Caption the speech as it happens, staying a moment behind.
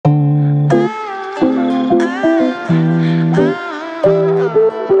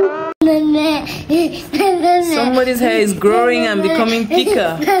Somebody's hair is growing and becoming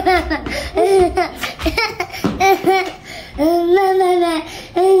thicker.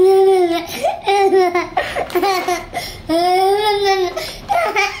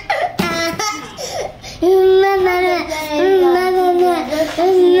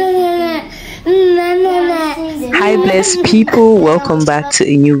 Hi blessed people, welcome back to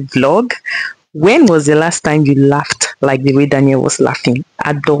a new vlog. When was the last time you laughed like the way Daniel was laughing?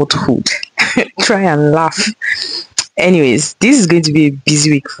 Adulthood. Try and laugh. Anyways, this is going to be a busy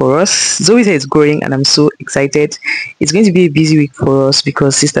week for us. Zoe's hair is growing and I'm so excited. It's going to be a busy week for us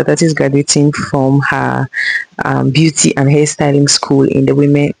because Sister Tati is graduating from her beauty and hairstyling school in the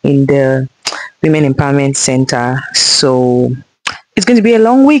Women Empowerment Center. So it's going to be a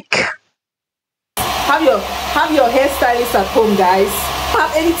long week. Have your hairstylist at home, guys.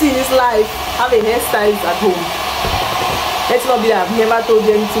 Have anything in this life, have a hairstylist at home. Let's not be that I've never told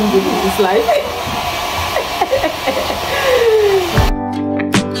you anything good in this life.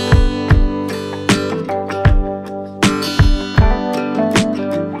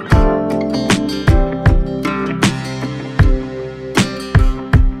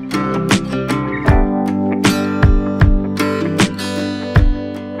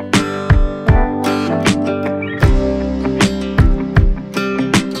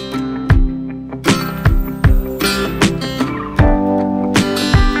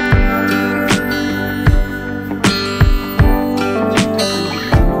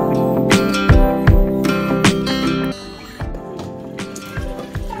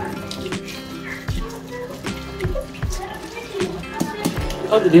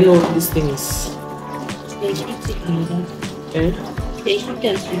 How do they know what this thing is? They eat it. Eh? They eat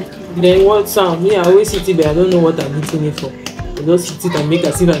it. Then what sound? Me, I always eat it, but I don't know what I'm eating it for. I just eat it and make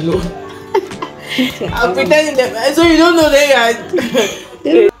as if I know. I'm pretending that. So you don't know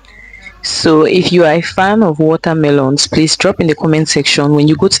that. So if you are a fan of watermelons, please drop in the comment section when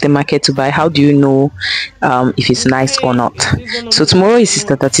you go to the market to buy. How do you know if it's nice or not? So tomorrow is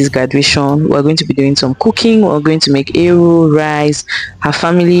Sister Tati's graduation. We're going to be doing some cooking. We're going to make arrow, rice. Her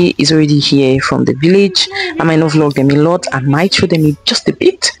family is already here from the village. I might not vlog them a lot. I might show them just a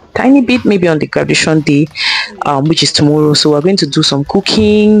bit, tiny bit, maybe on the graduation day, which is tomorrow. So we're going to do some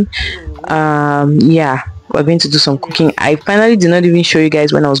cooking. Yeah, we're going to do some cooking. I finally did not even show you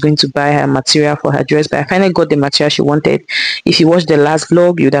guys when I was going to buy her material for her dress, but I finally got the material she wanted. If you watched the last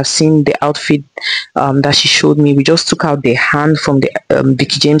vlog, you would have seen the outfit that she showed me. We just took out the hand from the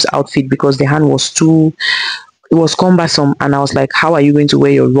Vicky James outfit because the hand was it was cumbersome, and I was like, how are you going to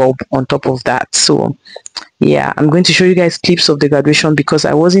wear your robe on top of that? So yeah, I'm going to show you guys clips of the graduation because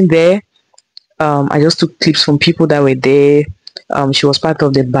I wasn't there. I just took clips from people that were there. She was part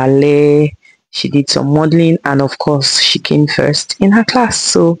of the ballet. She did some modeling, and of course she came first in her class.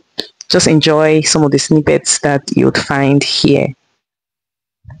 So just enjoy some of the snippets that you would find here.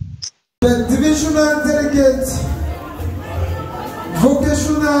 The divisional delegate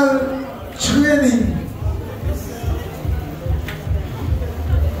vocational training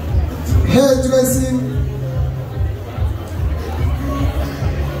hairdressing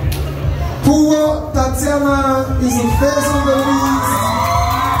pour Tatiana is the first on the list.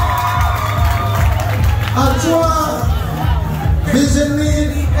 Adjoa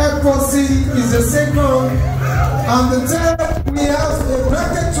Virginie Eposi is the second. And the third, we have a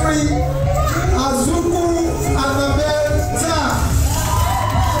bracketry Azuku Annabelle Ta.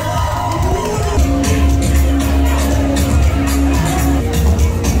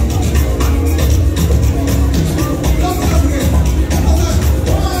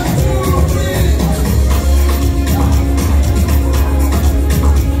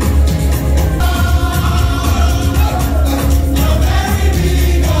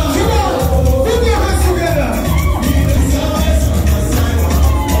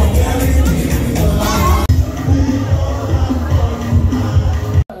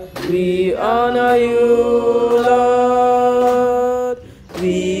 We honor you, Lord.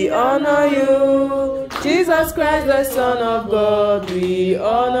 We honor you, Jesus Christ, the Son of God. We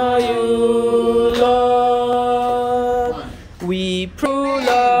honor you, Lord. We praise,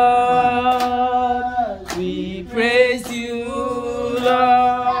 Lord. We praise you,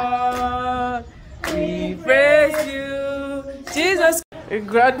 Lord. We praise you, Jesus. A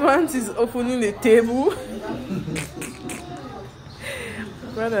graduate is opening the table.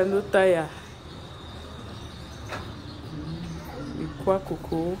 Brother, no tire. Ikwa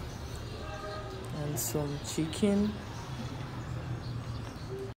cocoa and some chicken.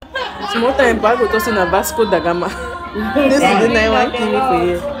 Small time back, we tossing a Vasco da Gama. This is the 9-1 kilo for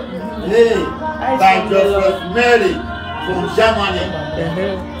you. Hey, thank you, Mary from Germany.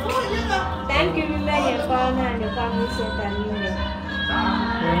 I'm giving your partner and your family center Limbe. I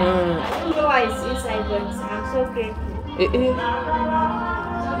don't know why it's inside, but I'm so grateful.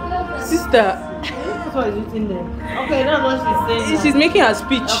 Sister. What is it in there? Okay, that's what she's saying. She's making her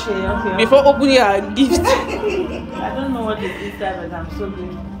speech. Okay. Before opening her gift. I don't know what is inside, but I'm so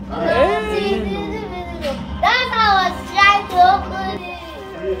grateful. That's how I was trying to open it.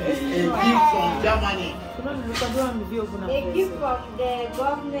 It's a gift from Germany. A gift from the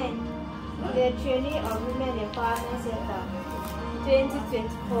government, the training of Women Empowerment Center,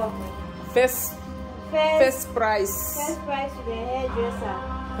 2024. First prize. First prize to the hairdresser.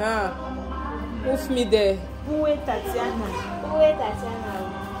 Move me there. Uwe Tatiana.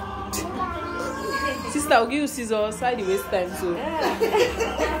 Sister, I'll give you scissors. Side the waste time too.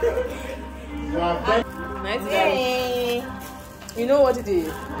 Nice guy. You know what it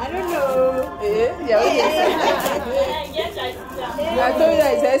is? I don't know. Yeah. I told you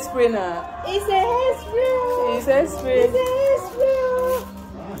that it's hairspray now. It's a hairspray. It's hairspray. It's a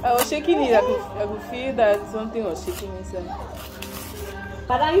hairspray. I was shaking it. I could feel that something was shaking inside.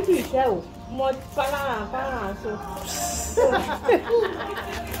 But I need to show. More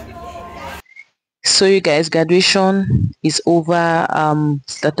So you guys, graduation is over.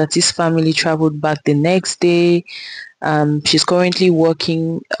 Tati's family traveled back the next day. She's currently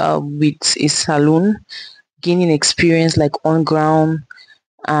working with a salon, gaining experience like on ground,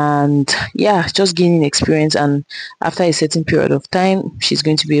 and yeah, just gaining experience. And after a certain period of time, she's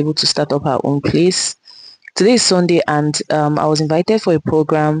going to be able to start up her own place. Today is Sunday, and I was invited for a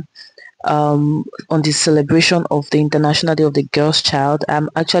program on the celebration of the International Day of the Girl's Child. I'm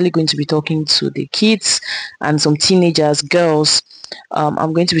actually going to be talking to the kids and some teenagers, girls.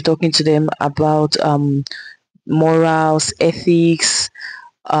 I'm going to be talking to them about morals, ethics.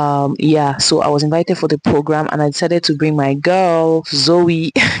 Yeah, so I was invited for the program, and I decided to bring my girl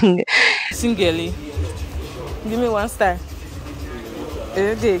Zoe. Sing girly. Give me one star.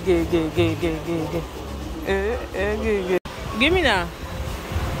 Give me now.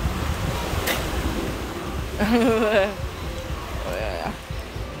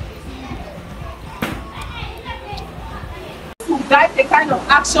 To guide the kind of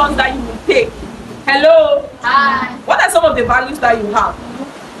actions that you will take. Hello. Hi. What are some of the values that you have?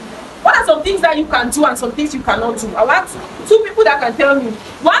 What are some things that you can do and some things you cannot do? I want two people that can tell me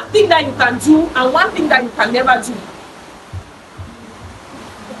one thing that you can do and one thing that you can never do.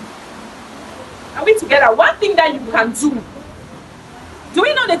 Are we together? One thing that you can do. Do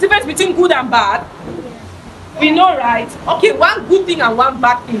we know the difference between good and bad? We know, right? Okay, one good thing and one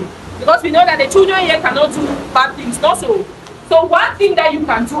bad thing. Because we know that the children here cannot do bad things, not so. So one thing that you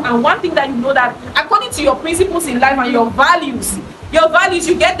can do and one thing that you know that according to your principles in life and your values,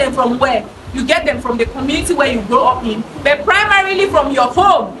 you get them from where? You get them from the community where you grow up in, but primarily from your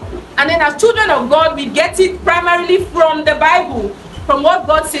home. And then as children of God, we get it primarily from the Bible, from what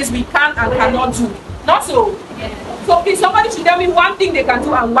God says we can and cannot do. Not so. So please, somebody should tell me one thing they can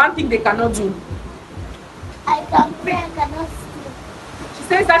do and one thing they cannot do. I can pray, I cannot steal. She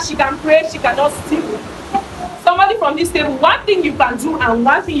says that she can pray, she cannot steal. Somebody from this table, one thing you can do and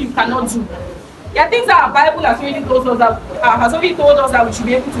one thing you cannot do. There are things that our Bible has already told us that we should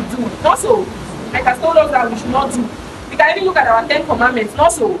be able to do. Not so. Like has told us that we should not do. We can even look at our 10 commandments.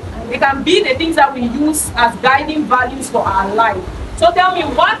 Not so. They can be the things that we use as guiding values for our life. So tell me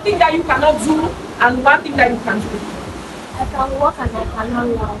one thing that you cannot do and one thing that you can do. I can walk and I cannot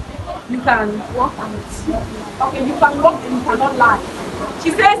lie. You can Walk and lie. Okay, you can walk and you cannot lie. She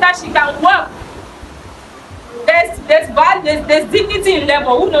says that she can work. There's dignity in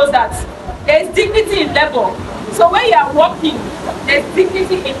labor. Who knows that? There's dignity in labor. So when you are working, there's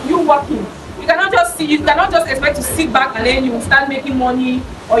dignity in you working. You cannot just expect to sit back and then you start making money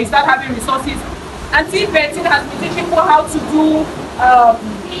or you start having resources. Auntie Betty has been teaching people how to do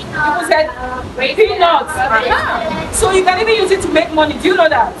people said peanuts. So you can even use it to make money. Do you know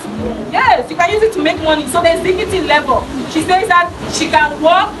that? Yes, you can use it to make money. So there's dignity in labor. She says that she can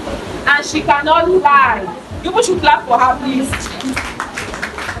work and she cannot lie. People should clap for her, please.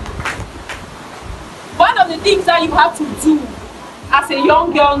 One of the things that you have to do as a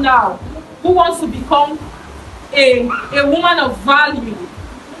young girl now who wants to become a woman of value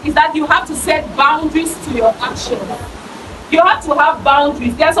is that you have to set boundaries to your actions. You have to have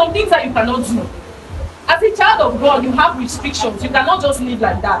boundaries. There are some things that you cannot do. As a child of God, you have restrictions. You cannot just live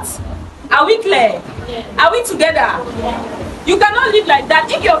like that. Are we clear? Are we together? You cannot live like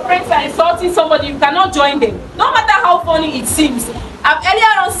that. If your friends are insulting somebody, you cannot join them. No matter how funny it seems. I've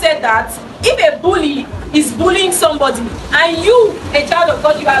earlier on said that if a bully is bullying somebody and you, a child of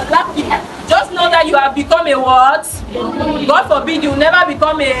God, you are laughing, just know that you have become a what? God forbid you never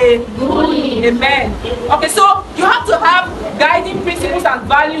become a man. Okay, so you have to have guiding principles and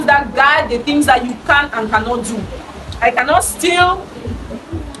values that guide the things that you can and cannot do. I cannot steal.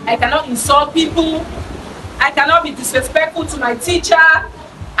 I cannot insult people. I cannot be disrespectful to my teacher.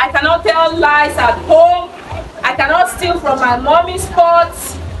 I cannot tell lies at home. I cannot steal from my mommy's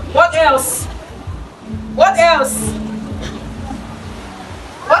pots. What else? What else?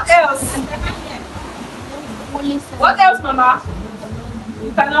 What else? What else, Mama?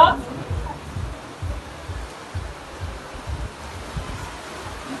 You cannot?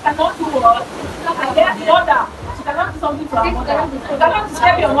 You cannot do what? I get the order. You cannot do something for our mother. You cannot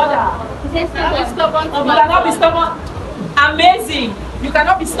disturb your mother. You cannot be stubborn. Amazing. You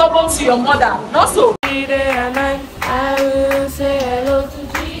cannot be stubborn to your mother. Not so. Every day and night, I will say hello to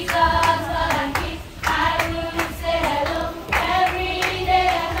Jesus. I will say hello every day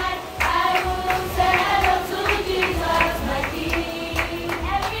and night. I will say hello to Jesus, my King.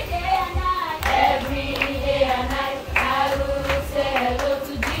 Every day and night. Every day and night. I will say hello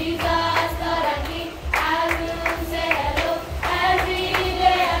to Jesus, Lord and King. I will say hello every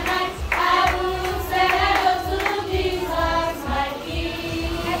day and night. I will say hello to Jesus, my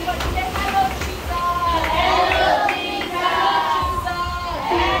King. Everybody say hello, Jesus. Hello, Jesus.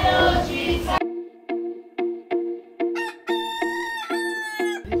 Hello, Jesus.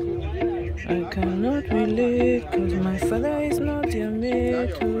 I cannot relate because my father is not your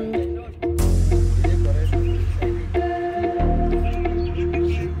mate.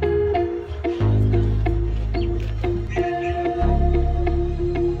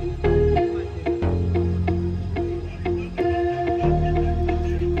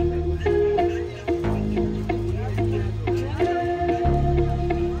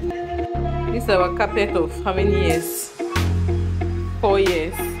 This is our carpet of how many years? 4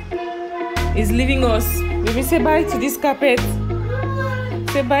 years. It's leaving us. Baby, say bye to this carpet.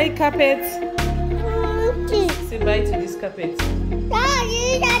 Say bye, carpet. Say bye to this carpet. Pick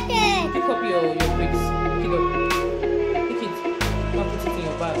up your bricks. Pick it up. Pick it. Don't put it in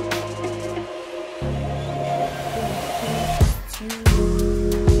your bag.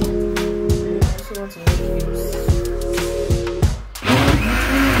 I also want to make cubes.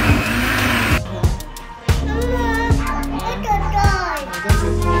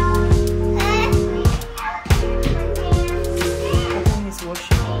 Open his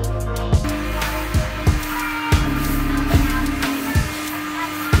washing.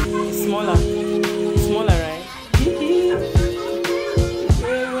 Smaller. Smaller, right?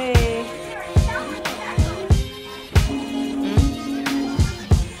 Way.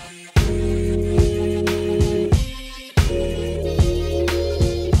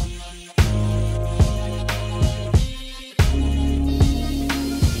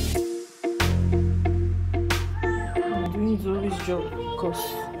 I'm doing Zoe's job because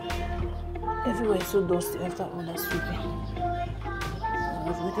everywhere is so dusty after all that sweeping. I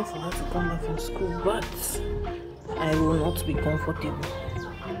was waiting for her to come back from school, but I will not be comfortable.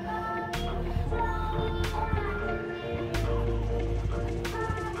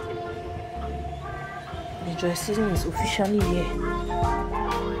 The dry season is officially here.